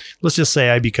 So let's just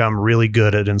say I become really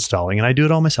good at installing and I do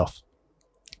it all myself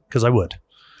because I would.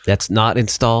 That's not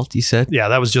installed, you said? Yeah,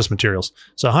 that was just materials.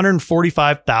 So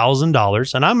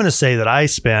 $145,000. And I'm going to say that I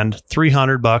spend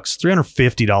 $300,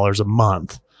 $350 a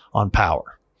month on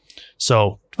power.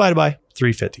 So divided by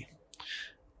 350.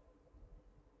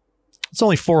 It's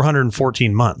only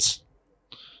 414 months.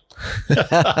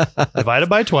 Divided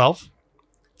by 12.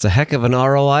 It's a heck of an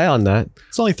ROI on that.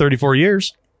 It's only 34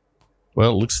 years. Well,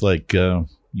 it looks like you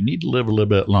need to live a little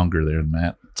bit longer there than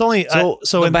that. It's only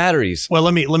so in batteries. Well,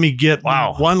 let me get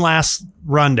one last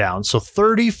rundown. So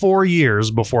 34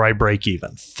 years before I break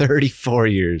even. 34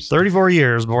 years. 34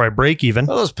 years before I break even.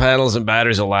 Well, those panels and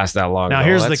batteries will last that long. Now,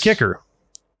 here's the kicker.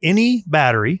 Any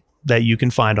battery that you can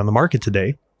find on the market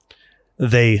today,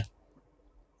 they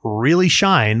really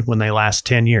shine when they last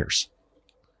 10 years.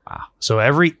 Wow. So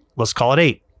let's call it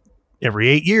 8. Every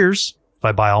 8 years, if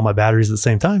I buy all my batteries at the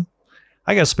same time,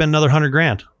 I got to spend another 100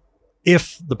 grand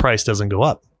if the price doesn't go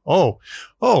up. Oh,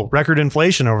 record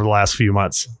inflation over the last few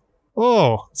months.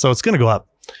 Oh, so it's going to go up.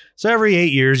 So every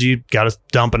 8 years, you got to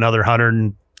dump another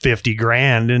 150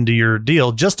 grand into your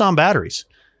deal just on batteries.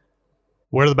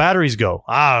 Where do the batteries go?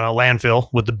 I don't know, landfill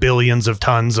with the billions of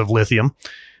tons of lithium.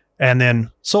 And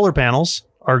then solar panels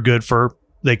are good for,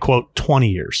 they quote, 20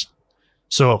 years.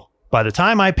 So by the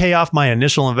time I pay off my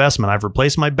initial investment, I've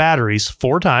replaced my batteries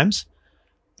 4 times.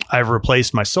 I've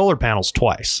replaced my solar panels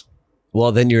twice.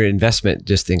 Well, then your investment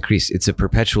just increased. It's a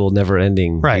perpetual,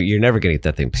 never-ending. Right. You're never going to get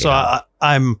that thing paid So off.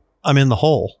 I'm in the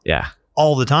hole Yeah.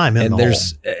 all the time. And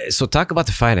there's so talk about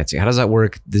the financing. How does that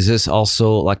work? Does this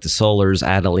also, like the solars,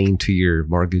 add a lien to your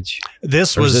mortgage?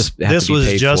 This Or does was this have this to be was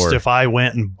paid just for? if I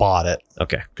went and bought it,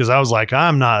 Okay. because I was like,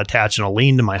 I'm not attaching a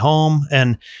lien to my home,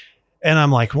 and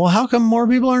I'm like, well, how come more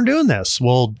people aren't doing this?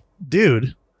 Well,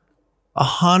 dude,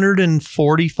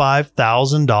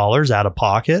 $145,000 out of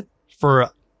pocket for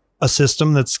a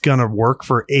system that's going to work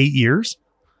for 8 years,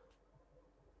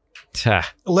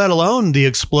 Ha. let alone the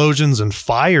explosions and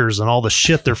fires and all the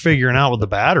shit they're figuring out with the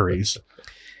batteries.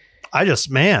 I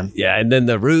just, man, Yeah, and then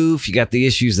the roof, you got the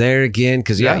issues there again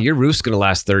because Yeah. your roof's going to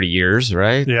last 30 years,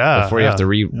 right? Yeah, before you have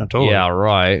to yeah, totally. Yeah,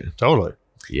 right. totally.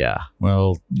 Yeah.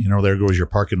 Well, there goes your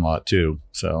parking lot too.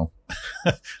 So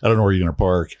I don't know where you're going to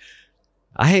park.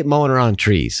 I hate mowing around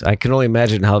trees. I can only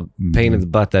imagine how pain in the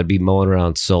butt that'd be mowing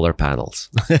around solar panels.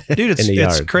 Dude, it's In the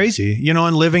it's yard. crazy.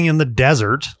 And living in the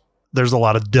desert, there's a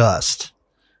lot of dust.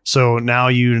 So now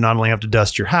you not only have to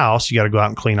dust your house, you got to go out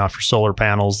and clean off your solar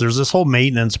panels. There's this whole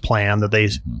maintenance plan that they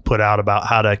put out about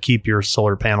how to keep your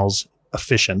solar panels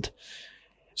efficient.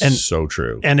 And- so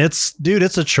true. And it's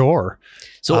a chore.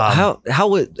 So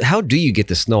how do you get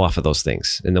the snow off of those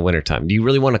things in the wintertime? Do you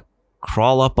really want to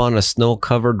crawl up on a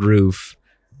snow-covered roof,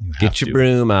 You have get your to.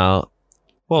 broom out?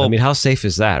 Well, I mean, how safe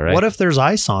is that, right? what if there's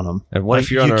ice on them? and what like,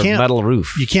 if you're on you a can't- metal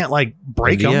roof? You can't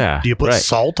break them. Yeah, Do you put right.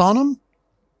 salt on them?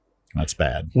 That's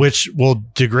bad. Which will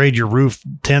degrade your roof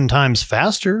 10 times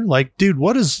faster. Like, dude,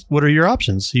 what are your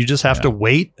options? You just have to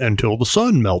wait until the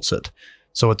sun melts it.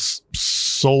 So it's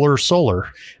solar.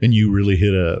 And you really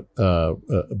hit a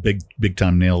big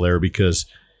time nail there because,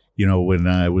 when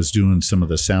I was doing some of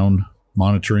the sound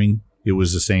monitoring, it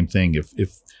was the same thing.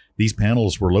 If these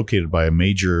panels were located by a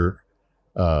major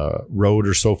road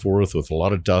or so forth with a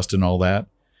lot of dust and all that,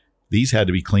 these had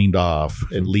to be cleaned off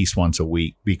at least once a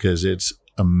week because it's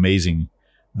amazing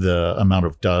the amount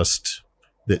of dust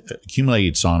that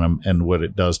accumulates on them and what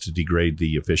it does to degrade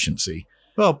the efficiency.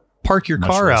 Well, park your Much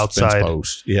car less fence outside.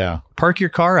 post. Yeah. Park your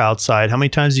car outside. How many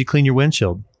times do you clean your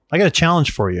windshield? I got a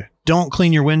challenge for you. Don't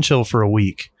clean your windshield for a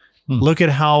week. Look at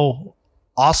how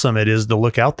awesome it is to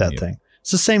look out that thing.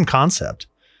 It's the same concept.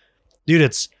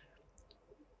 Dude,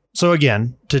 so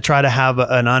again, to try to have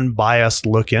an unbiased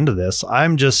look into this,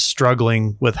 I'm just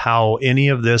struggling with how any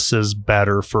of this is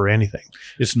better for anything.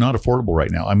 It's not affordable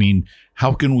right now. I mean,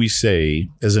 how can we say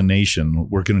as a nation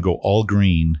we're going to go all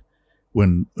green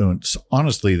when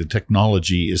honestly the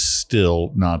technology is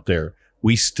still not there?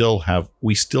 We still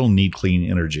need clean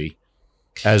energy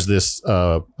as this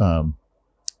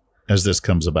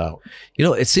comes about.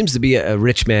 It seems to be a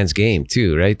rich man's game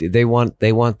too, right? They want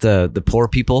the poor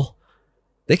people.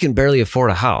 They can barely afford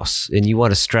a house, and you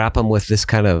want to strap them with this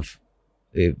kind of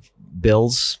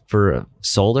bills for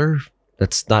solar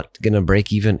that's not going to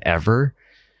break even ever.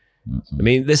 Mm-hmm. I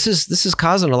mean, this is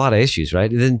causing a lot of issues, right?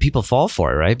 And then people fall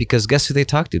for it, right? Because guess who they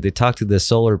talk to? They talk to the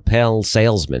solar panel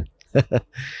salesman.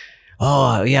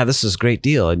 Oh, yeah, this is a great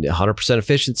deal. And 100%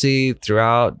 efficiency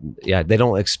throughout. Yeah, they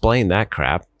don't explain that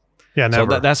crap. Yeah,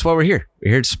 never. So that's why we're here.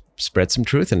 We're here to spread some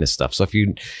truth in this stuff. So if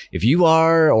you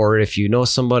are, or if you know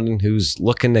someone who's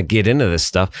looking to get into this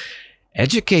stuff,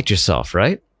 educate yourself,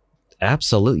 right?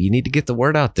 Absolutely. You need to get the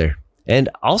word out there. And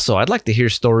also, I'd like to hear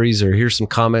stories or hear some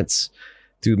comments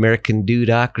through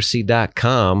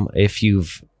AmericanDudeocracy.com. If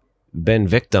you've been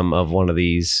victim of one of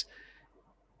these,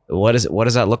 what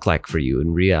does that look like for you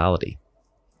in reality?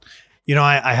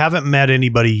 I haven't met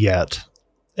anybody yet.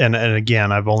 And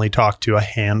again, I've only talked to a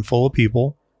handful of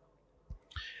people,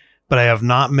 but I have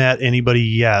not met anybody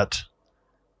yet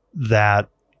that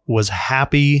was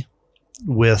happy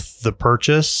with the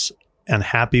purchase and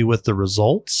happy with the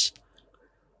results.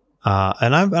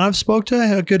 And I've spoke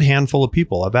to a good handful of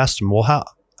people. I've asked them, well,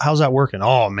 how's that working?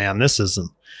 Oh man, this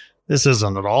isn't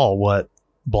at all what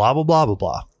blah, blah, blah, blah,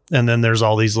 blah. And then there's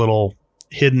all these little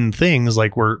hidden things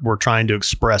like we're trying to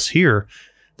express here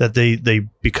that they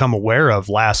become aware of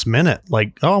last minute.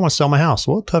 Like, oh, I want to sell my house.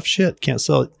 Well, tough shit. Can't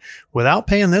sell it without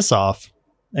paying this off.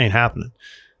 Ain't happening.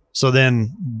 So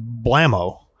then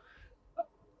blammo.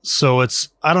 So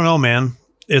I don't know, man.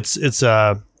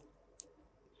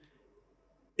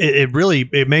 It really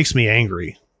makes me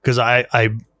angry because I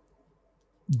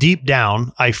deep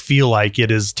down, I feel like it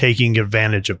is taking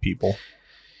advantage of people.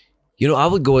 I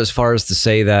would go as far as to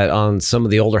say that on some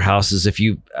of the older houses, if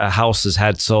a house has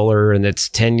had solar and it's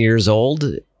 10 years old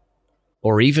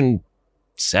or even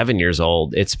 7 years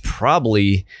old, it's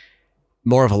probably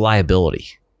more of a liability,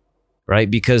 right?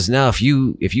 Because now if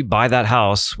you buy that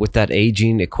house with that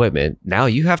aging equipment, now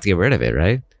you have to get rid of it,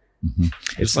 right? Mm-hmm.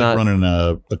 It's like running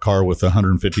a car with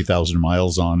 150,000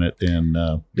 miles on it and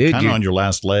kind of on your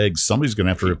last legs. Somebody's going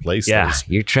to have to replace those.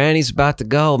 Your tranny's about to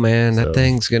go, man. That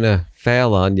thing's going to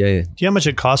fail on you. Do you know how much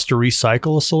it costs to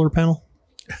recycle a solar panel?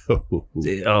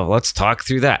 Oh, let's talk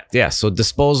through that. Yeah. So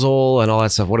disposal and all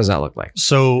that stuff. What does that look like?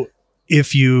 So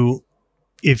if you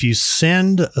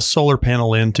send a solar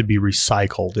panel in to be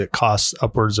recycled, it costs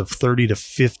upwards of $30 to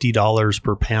 $50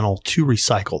 per panel to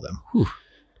recycle them. Whew.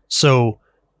 So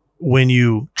when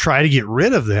you try to get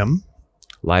rid of them,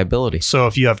 liability. So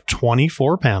if you have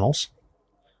 24 panels,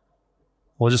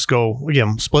 we'll just go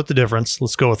again, split the difference.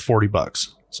 Let's go with $40.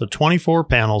 So 24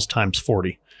 panels times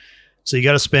 40. So you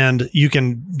got to spend, you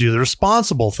can do the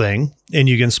responsible thing and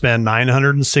you can spend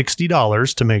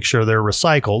 $960 to make sure they're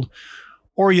recycled,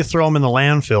 or you throw them in the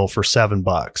landfill for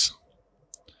 $7.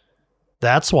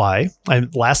 That's why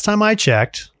last time I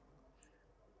checked,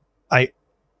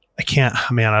 I can't,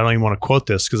 man, I don't even want to quote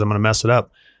this because I'm going to mess it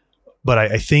up. But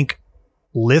I think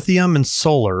lithium and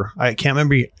solar, I can't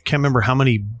remember how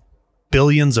many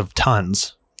billions of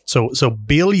tons. So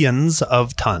billions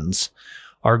of tons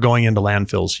are going into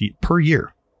landfills per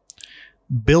year.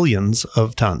 Billions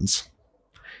of tons.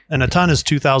 And a ton is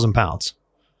 2,000 pounds.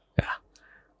 Yeah.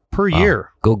 Per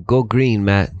year. Go green,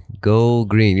 Matt. Go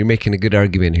green. You're making a good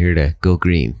argument here to go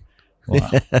green. Well,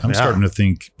 I'm starting to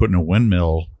think putting a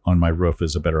windmill on my roof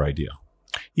is a better idea.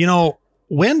 You know,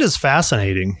 wind is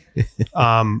fascinating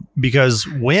because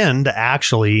wind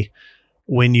actually,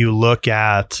 when you look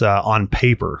at on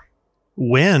paper,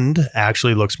 wind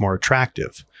actually looks more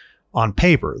attractive on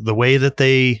paper. The way that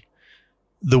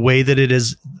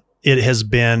it has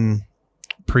been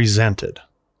presented,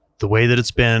 the way that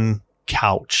it's been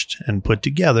couched and put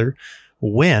together,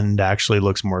 wind actually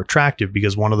looks more attractive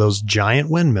because one of those giant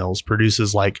windmills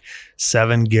produces like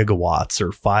 7 gigawatts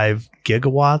or 5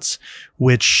 gigawatts,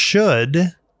 which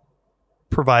should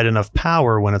provide enough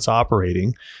power when it's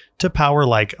operating to power,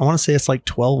 like, I want to say it's like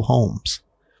 12 homes.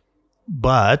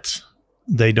 But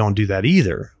they don't do that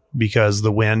either because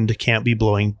the wind can't be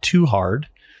blowing too hard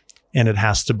and it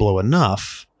has to blow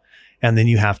enough. And then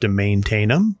you have to maintain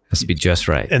them. Has to be just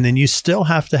right. And then you still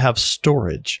have to have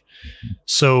storage.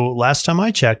 So last time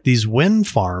I checked, these wind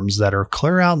farms that are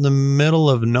clear out in the middle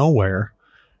of nowhere,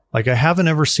 like I haven't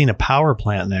ever seen a power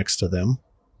plant next to them.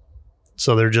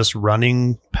 So they're just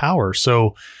running power.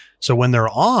 So when they're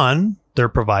on, they're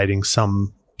providing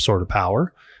some sort of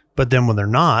power, but then when they're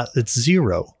not, it's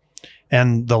zero.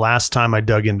 And the last time I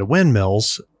dug into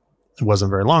windmills, it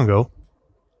wasn't very long ago,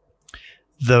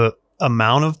 the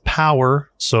amount of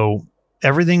power, so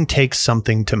everything takes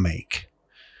something to make,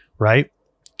 right?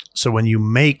 So when you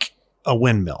make a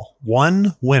windmill,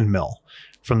 one windmill,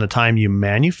 from the time you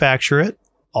manufacture it,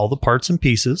 all the parts and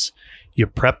pieces, you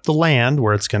prep the land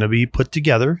where it's going to be put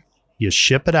together, you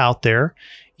ship it out there,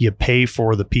 you pay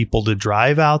for the people to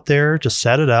drive out there to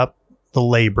set it up, the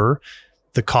labor,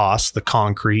 the cost, the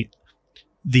concrete,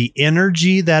 the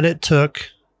energy that it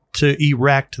took to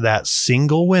erect that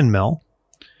single windmill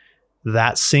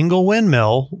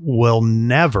will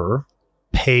never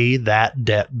pay that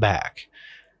debt back.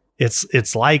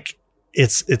 It's like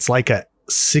a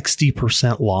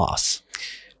 60% loss.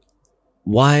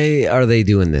 Why are they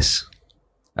doing this?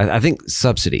 I think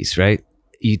subsidies, right?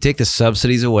 You take the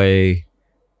subsidies away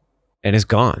and it's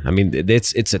gone. I mean,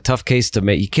 it's a tough case to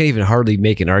make. You can't even hardly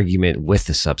make an argument with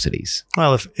the subsidies.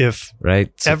 Well, if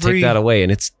right, so take that away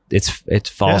and it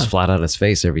falls flat on its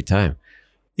face every time.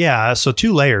 Yeah, so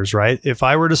 2 layers, right? If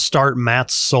I were to start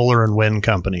Matt's Solar and Wind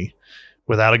Company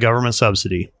without a government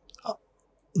subsidy,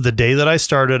 the day that I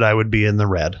started, I would be in the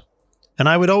red, and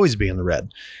I would always be in the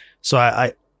red. So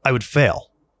I would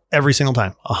fail every single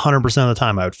time. 100% of the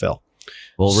time I would fail.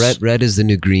 Well, red is the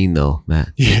new green though,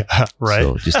 Matt. Yeah, right.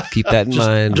 So just keep that in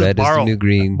mind. Red is the new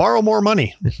green. Borrow more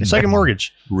money. Second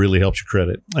mortgage. Really helps your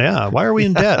credit. Yeah. Why are we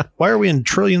in debt? Why are we in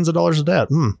trillions of dollars of debt?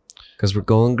 Because we're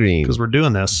going green. Because we're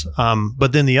doing this.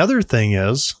 But then the other thing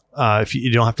is, if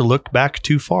you don't have to look back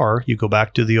too far, you go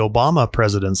back to the Obama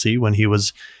presidency when he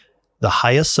was the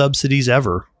highest subsidies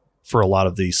ever for a lot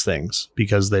of these things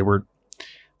because they were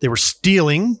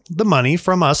stealing the money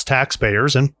from us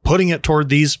taxpayers and putting it toward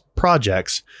these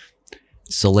projects.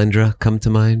 Solyndra come to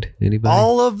mind? Anybody?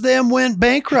 All of them went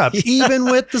bankrupt, even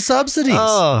with the subsidies.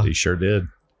 Oh, they sure did.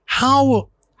 How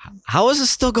is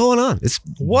this still going on?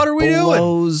 What are we doing?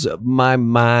 Blows my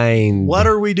mind. What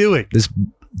are we doing?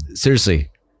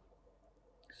 Seriously.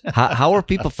 How are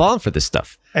people falling for this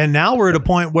stuff? And now we're at a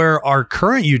point where our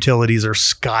current utilities are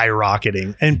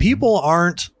skyrocketing and people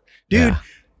aren't, dude. Yeah.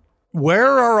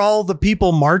 Where are all the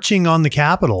people marching on the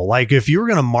Capitol? Like, if you were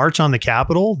going to march on the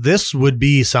Capitol, this would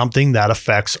be something that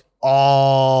affects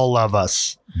all of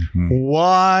us. Mhm.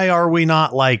 Why are we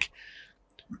not like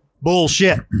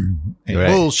bullshit? Right.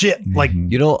 Bullshit. Like,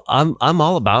 Mhm. You know, I'm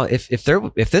all about if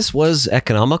this was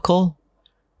economical,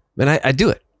 then I do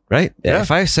it, right? Yeah.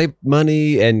 If I save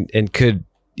money and could,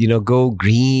 go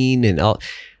green and all,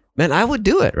 man, I would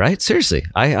do it, right? Seriously.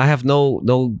 I have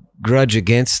no grudge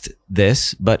against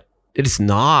this, but it is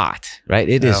not, right?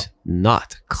 It is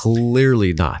not,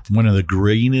 clearly not. One of the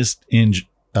greenest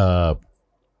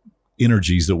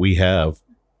energies that we have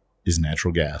is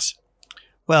natural gas.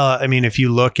 well, I mean, if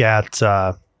you look at,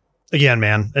 again,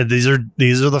 man, these are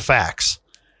the facts.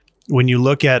 When you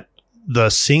look at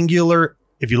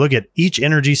if you look at each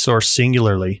energy source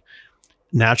singularly,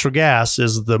 natural gas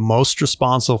is the most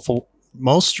responsible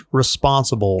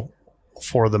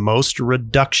for the most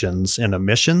reductions in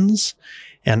emissions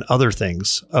and other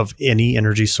things of any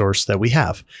energy source that we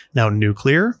have. Now,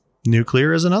 nuclear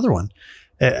is another one.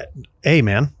 Hey,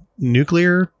 man,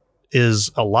 nuclear is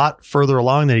a lot further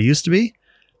along than it used to be,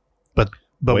 but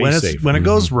Way when safer. it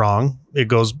goes wrong, it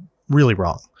goes really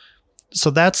wrong.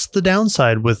 So that's the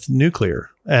downside with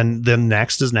nuclear. And then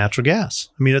next is natural gas.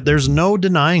 I mean, there's no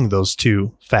denying those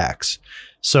two facts.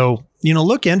 So,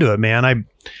 look into it, man.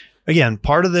 Again,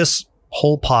 part of this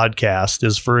whole podcast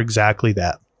is for exactly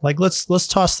that. Like, let's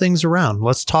toss things around.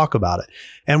 Let's talk about it.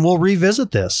 And we'll revisit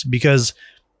this because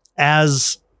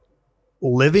as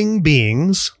living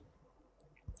beings,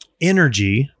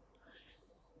 energy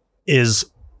is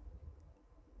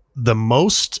the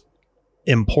most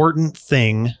important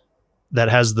thing that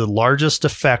has the largest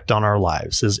effect on our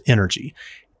lives is energy.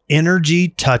 Energy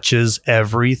touches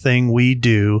everything we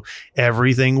do,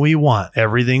 everything we want,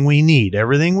 everything we need,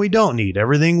 everything we don't need,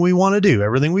 everything we want to do,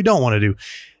 everything we don't want to do.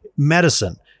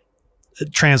 Medicine,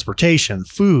 transportation,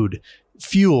 food,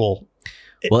 fuel.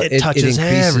 It touches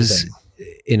increases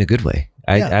everything. in a good way.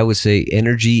 Yeah. I would say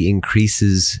energy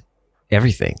increases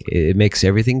everything. It makes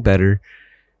everything better.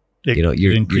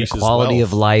 Your increases quality wealth.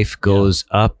 of life goes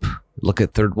up. Look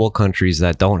at third world countries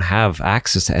that don't have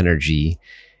access to energy,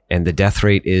 and the death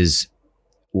rate is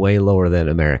way lower than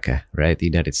America, right? The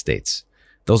United States.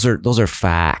 Those are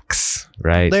facts,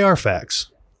 right? They are facts.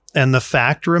 And the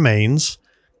fact remains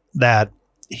that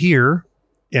here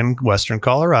in Western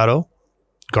Colorado,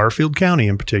 Garfield County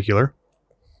in particular,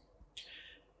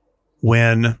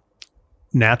 when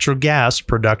natural gas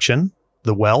production,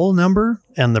 the well number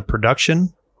and the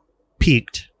production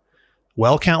peaked,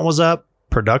 well count was up,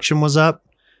 production was up,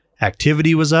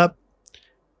 activity was up,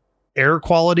 air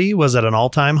quality was at an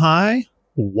all-time high,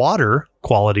 water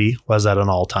quality was at an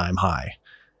all-time high.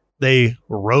 They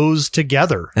rose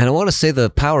together. And I want to say the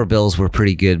power bills were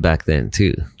pretty good back then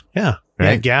too. Yeah.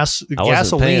 Right? Yeah, I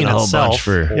wasn't paying gasoline a whole itself. bunch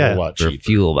for Whole lot for cheaper.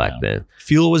 fuel back Yeah. then.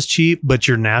 Fuel was cheap, but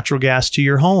your natural gas to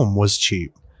your home was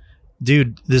cheap.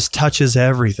 Dude, this touches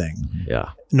everything. Yeah.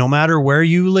 No matter where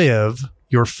you live,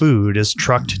 your food is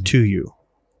trucked to you.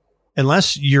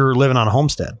 Unless you're living on a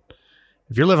homestead.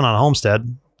 If you're living on a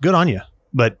homestead, good on you.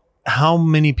 But how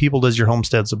many people does your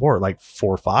homestead support? Like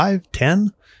 4, 5,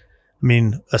 10? I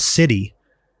mean, a city.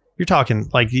 You're talking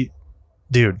like,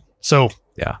 dude. So,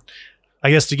 Yeah. I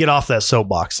guess to get off that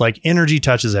soapbox, like energy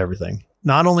touches everything.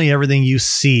 Not only everything you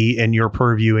see in your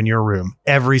purview in your room,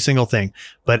 every single thing,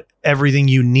 but everything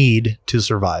you need to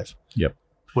survive. Yep.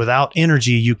 Without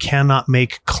energy, you cannot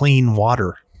make clean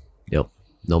water. Yep.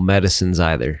 No medicines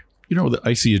either.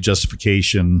 I see a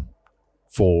justification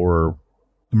for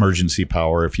emergency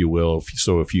power, if you will.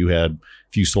 If you had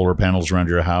a few solar panels around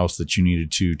your house that you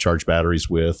needed to charge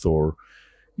batteries with, or,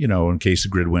 in case the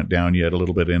grid went down, you had a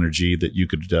little bit of energy that you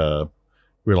could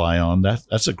rely on.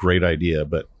 That's a great idea,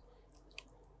 but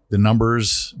the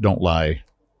numbers don't lie.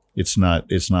 It's not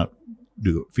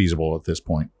feasible at this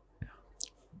point.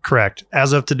 Correct.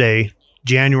 As of today,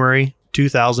 January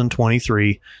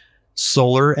 2023,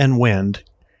 solar and wind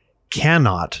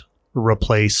cannot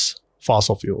replace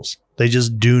fossil fuels. They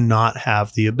just do not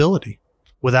have the ability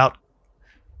without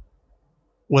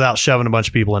shoving a bunch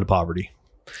of people into poverty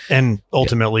and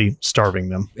ultimately starving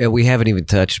them. And we haven't even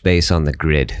touched base on the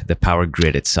grid, the power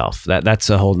grid itself. That's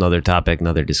a whole nother topic,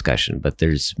 another discussion, but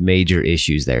there's major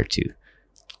issues there too.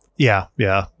 Yeah.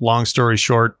 Long story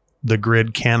short, the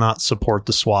grid cannot support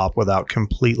the swap without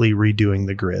completely redoing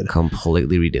the grid,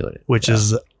 Completely redoing it. which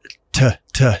is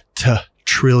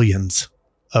trillions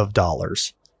of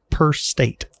dollars per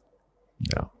state.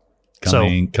 Yeah. So-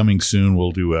 Coming soon,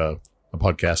 we'll do a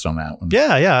podcast on that one.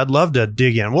 Yeah, I'd love to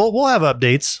dig in. We'll have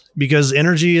updates because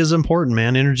energy is important,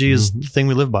 man. Energy is the thing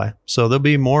we live by. So there'll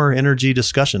be more energy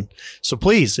discussion. So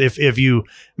please, if you,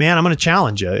 man, I'm going to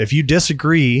challenge you. If you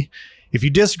disagree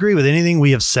with anything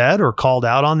we have said or called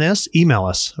out on this, email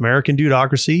us,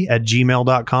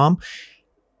 americandudocracy@gmail.com.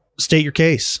 State your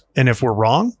case. And if we're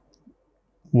wrong,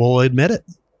 we'll admit it.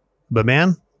 But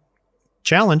man,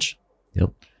 challenge.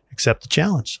 Yep. Accept the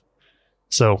challenge.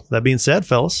 So that being said,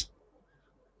 fellas,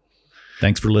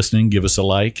 Thanks for listening. Give us a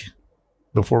like.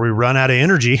 before we run out of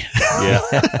energy, Yeah.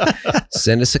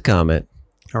 Send us a comment.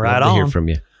 right Love to hear on. from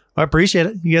you. I appreciate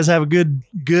it. You guys have a good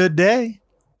day.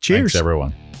 Cheers. Thanks,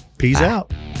 everyone. Peace Bye.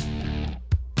 out.